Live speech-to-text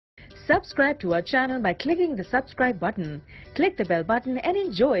Subscribe to our channel by clicking the subscribe button. Click the bell button and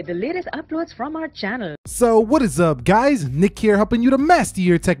enjoy the latest uploads from our channel. So what is up, guys? Nick here, helping you to master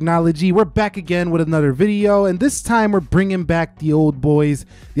your technology. We're back again with another video, and this time we're bringing back the old boys,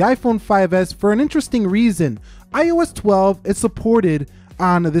 the iPhone 5S, for an interesting reason. iOS 12 is supported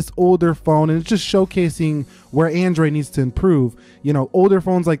on this older phone, and it's just showcasing where Android needs to improve. You know, older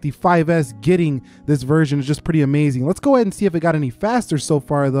phones like the 5S getting this version is just pretty amazing. Let's go ahead and see if it got any faster so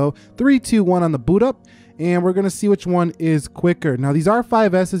far though. 3, 2, 1 on the boot up, and we're gonna see which one is quicker. Now these are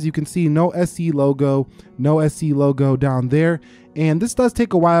 5Ss. You can see no SE logo down there, and this does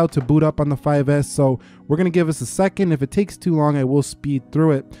take a while to boot up on the 5S, so we're gonna give us a second. If it takes too long, I will speed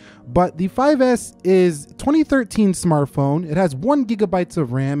through it. But the 5S is 2013 smartphone. It has 1 GB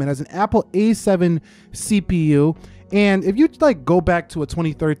of RAM. It has an Apple A7 CPU. And if you like go back to a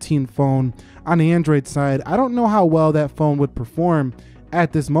 2013 phone on the Android side, I don't know how well that phone would perform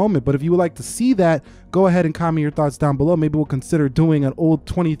at this moment. But if you would like to see that, go ahead and comment your thoughts down below. Maybe we'll consider doing an old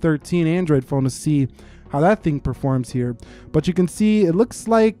 2013 Android phone to see how that thing performs here. But you can see it looks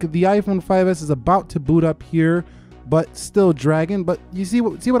like the iPhone 5S is about to boot up here, but still dragging. But you see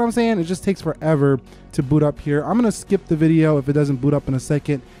what I'm saying? It just takes forever to boot up here. I'm gonna skip the video if it doesn't boot up in a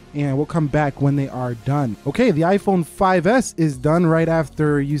second, and we'll come back when they are done. Okay, the iPhone 5S is done right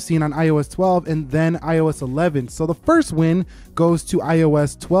after you've seen on iOS 12 and then iOS 11. So the first win goes to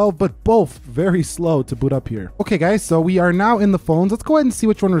iOS 12, but both very slow to boot up here. Okay guys, so we are now in the phones. Let's go ahead and see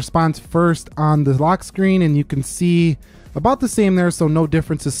which one responds first on the lock screen, and you can see about the same there, so no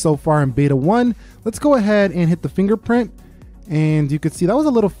differences so far in beta 1. Let's go ahead and hit the fingerprint, and you can see that was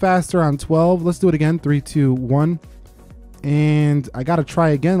a little faster on 12. Let's do it again. 3, 2, 1. And I gotta try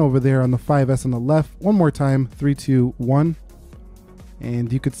again over there on the 5S on the left. One more time. 3, 2, 1.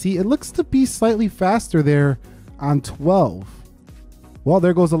 And you can see it looks to be slightly faster there on 12. Well,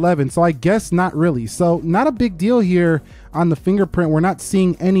 there goes 11. So I guess not really. So not a big deal here on the fingerprint. We're not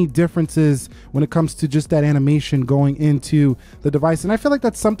seeing any differences when it comes to just that animation going into the device. And I feel like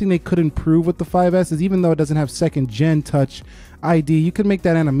that's something they could improve with the 5S, is even though it doesn't have second gen Touch ID, you could make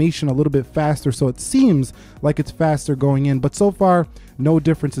that animation a little bit faster so it seems like it's faster going in. But so far, no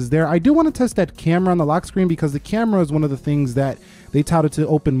differences there. I do want to test that camera on the lock screen, because the camera is one of the things that they touted to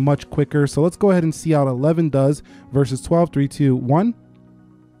open much quicker. So let's go ahead and see how 11 does versus 12. 3, 2, 1.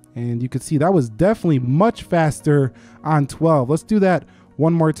 And you can see that was definitely much faster on 12. Let's do that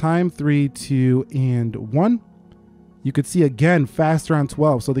one more time. 3, 2, and 1. You could see again faster on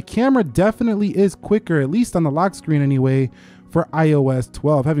 12. So the camera definitely is quicker, at least on the lock screen anyway, for iOS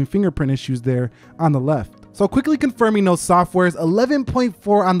 12, having fingerprint issues there on the left. So quickly confirming those softwares,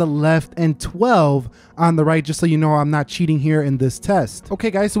 11.4 on the left and 12 on the right, just so you know I'm not cheating here in this test.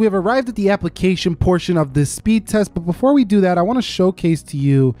 Okay guys, so we have arrived at the application portion of this speed test, but before we do that, I want to showcase to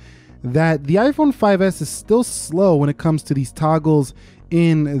you that the iPhone 5S is still slow when it comes to these toggles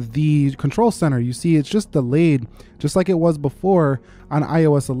in the control center. You see it's just delayed, just like it was before on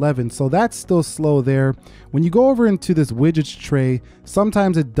iOS 11. So that's still slow there. When you go over into this widgets tray,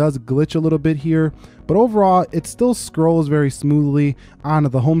 sometimes it does glitch a little bit here, but overall it still scrolls very smoothly on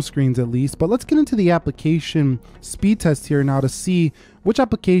the home screens at least. But let's get into the application speed test here now to see which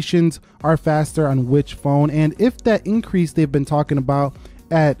applications are faster on which phone, and if that increase they've been talking about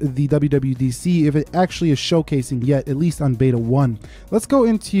at the WWDC, if it actually is showcasing yet, at least on beta 1. Let's go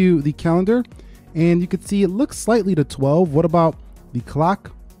into the calendar, and you can see it looks slightly to 12. What about the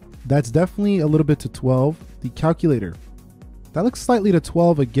clock? That's definitely a little bit to 12. The calculator, that looks slightly to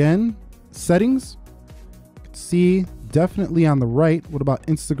 12 again. Settings, you can see definitely on the right. What about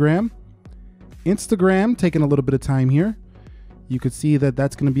Instagram? Instagram taking a little bit of time here. You could see that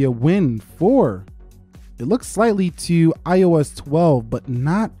that's going to be a win for, it looks slightly to iOS 12, but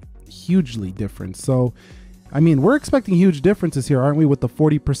not hugely different. So, I mean, we're expecting huge differences here, aren't we, with the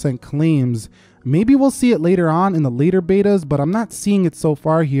 40% claims? Maybe we'll see it later on in the later betas, but I'm not seeing it so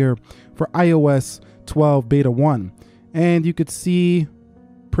far here for iOS 12 beta 1. And you could see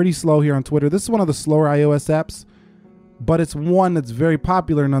pretty slow here on Twitter. This is one of the slower iOS apps, but it's one that's very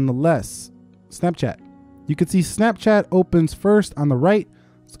popular nonetheless. Snapchat. You could see Snapchat opens first on the right.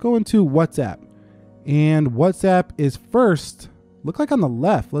 Let's go into WhatsApp. And WhatsApp is first, look like on the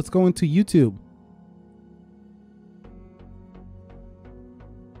left. Let's go into YouTube.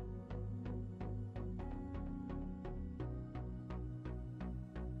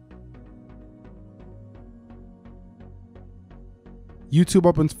 YouTube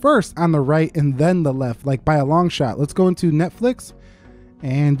opens first on the right and then the left, like by a long shot. Let's go into Netflix,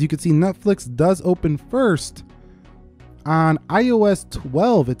 and you can see Netflix does open first on iOS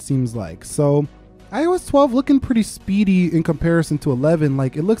 12, it seems like. So iOS 12 looking pretty speedy in comparison to 11.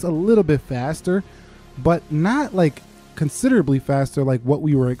 Like, it looks a little bit faster, but not like considerably faster like what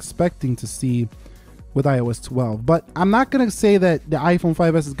we were expecting to see with iOS 12. But I'm not going to say that the iPhone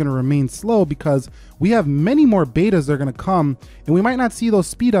 5S is going to remain slow, because we have many more betas that are going to come, and we might not see those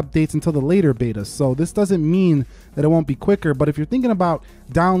speed updates until the later betas. So this doesn't mean that it won't be quicker. But if you're thinking about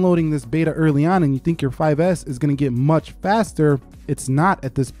downloading this beta early on and you think your 5S is going to get much faster, it's not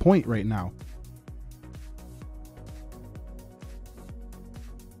at this point right now.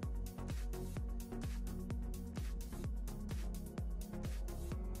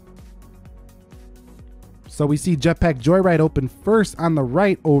 So we see Jetpack Joyride open first on the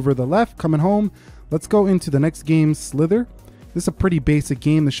right over the left, coming home. Let's go into the next game, Slither. This is a pretty basic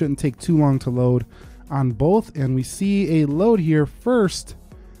game that shouldn't take too long to load on both. And we see a load here first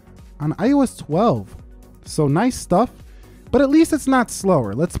on iOS 12. So nice stuff, but at least it's not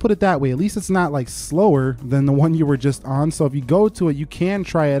slower. Let's put it that way. At least it's not like slower than the one you were just on. So if you go to it, you can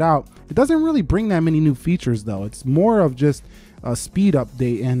try it out. It doesn't really bring that many new features though. It's more of just a speed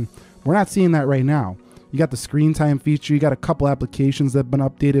update, and we're not seeing that right now. You got the screen time feature, you got a couple applications that have been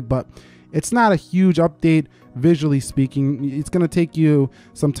updated, but it's not a huge update visually speaking. It's going to take you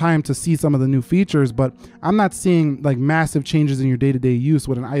some time to see some of the new features, but I'm not seeing like massive changes in your day-to-day use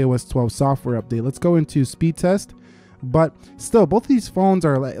with an iOS 12 software update. Let's go into speed test. But still, both of these phones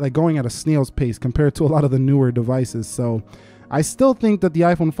are like going at a snail's pace compared to a lot of the newer devices. So I still think that the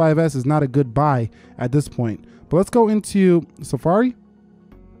iPhone 5S is not a good buy at this point. But let's go into Safari.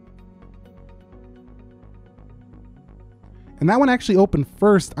 And that one actually opened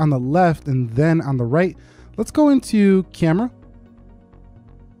first on the left and then on the right. Let's go into camera.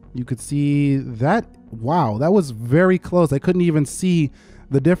 You could see that. Wow, that was very close. I couldn't even see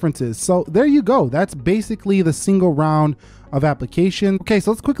the differences. So there you go. That's basically the single round of application. Okay, so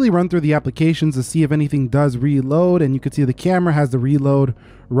let's quickly run through the applications to see if anything does reload. And you can see the camera has the reload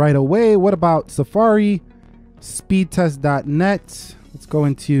right away. What about Safari? Speedtest.net. Let's go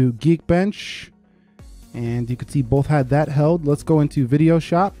into Geekbench. And you can see both had that held. Let's go into Video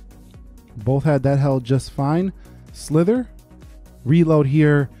Shop. Both had that held just fine. Slither. Reload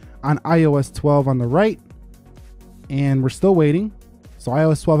here on iOS 12 on the right. And we're still waiting. So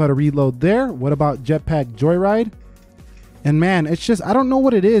iOS 12 had a reload there. What about Jetpack Joyride? And man, it's just, I don't know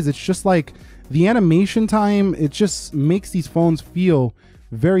what it is. It's just like the animation time. It just makes these phones feel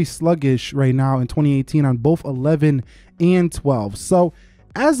very sluggish right now in 2018 on both 11 and 12. So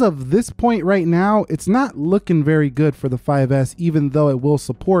as of this point right now, it's not looking very good for the 5S, even though it will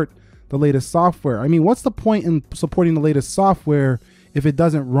support the latest software. I mean, what's the point in supporting the latest software if it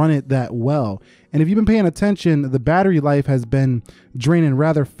doesn't run it that well? And if you've been paying attention, the battery life has been draining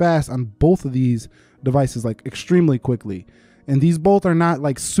rather fast on both of these devices, like extremely quickly. And these both are not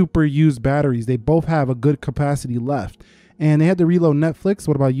like super used batteries. They both have a good capacity left. And they had to reload Netflix.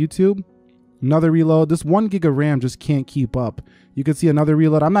 What about YouTube? Another reload. This 1 gig of RAM just can't keep up. You can see another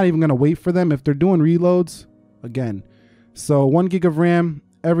reload. I'm not even going to wait for them if they're doing reloads again. So 1 gig of RAM,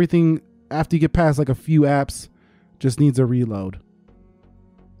 everything after you get past like a few apps just needs a reload.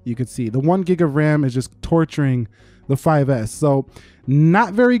 You can see the 1 gig of RAM is just torturing the 5S. So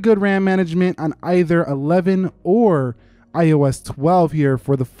not very good RAM management on either 11 or iOS 12 here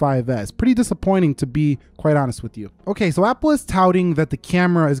for the 5S. Pretty disappointing, to be quite honest with you. Okay, so Apple is touting that the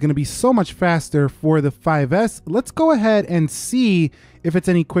camera is going to be so much faster for the 5S. Let's go ahead and see if it's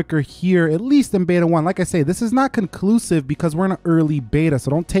any quicker here, at least in beta 1. Like I say, this is not conclusive because we're in an early beta,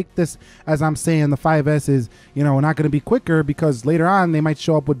 so don't take this as I'm saying the 5S is, you know, not going to be quicker, because later on they might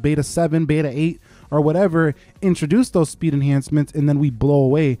show up with beta 7, beta 8, or whatever, introduce those speed enhancements, and then we blow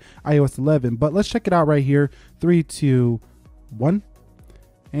away iOS 11. But let's check it out right here. 3, 2, 1.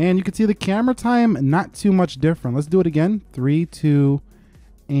 And you can see the camera time, not too much different. Let's do it again. 3, 2,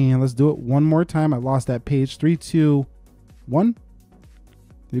 and let's do it one more time. I lost that page. 3, 2, 1.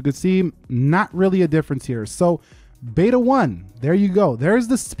 You can see not really a difference here. So beta 1, there you go. There's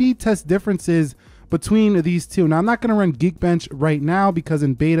the speed test differences between these two. Now I'm not going to run Geekbench right now because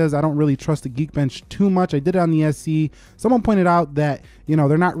in betas I don't really trust the Geekbench too much. I did it on the SE. Someone pointed out that, you know,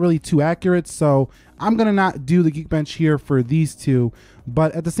 they're not really too accurate, so I'm going to not do the Geekbench here for these two.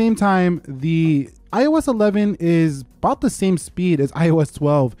 But at the same time, the iOS 11 is about the same speed as iOS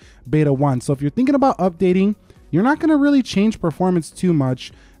 12 beta 1. So if you're thinking about updating, you're not going to really change performance too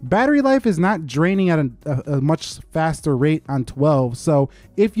much. Battery life is not draining at a much faster rate on 12. So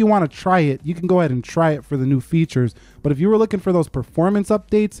if you want to try it, you can go ahead and try it for the new features. But if you were looking for those performance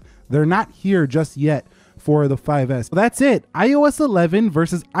updates, they're not here just yet for the 5S. So that's it. iOS 11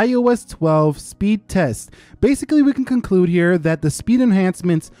 versus iOS 12 speed test. Basically, we can conclude here that the speed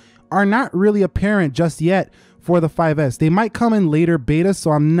enhancements are not really apparent just yet for the 5S. They might come in later beta,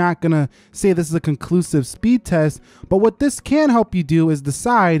 so I'm not gonna say this is a conclusive speed test, but what this can help you do is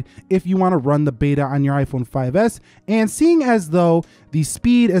decide if you want to run the beta on your iPhone 5S. And seeing as though the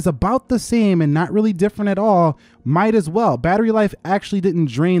speed is about the same and not really different at all, might as well. Battery life actually didn't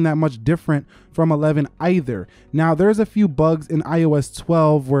drain that much different from 11 either. Now, there's a few bugs in iOS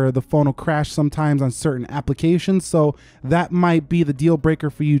 12 where the phone will crash sometimes on certain applications, so that might be the deal breaker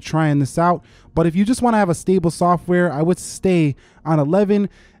for you trying this out. But if you just want to have a stable software, I would stay on 11.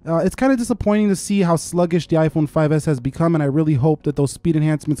 It's kind of disappointing to see how sluggish the iPhone 5S has become, and I really hope that those speed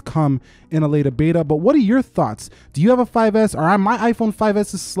enhancements come in a later beta. But what are your thoughts? Do you have a 5S, or my iPhone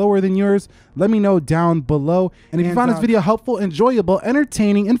 5S is slower than yours? Let me know down below. And if you found this video helpful, enjoyable,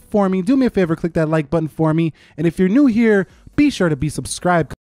 entertaining, informing, do me a favor, click that like button for me. And if you're new here, be sure to be subscribed.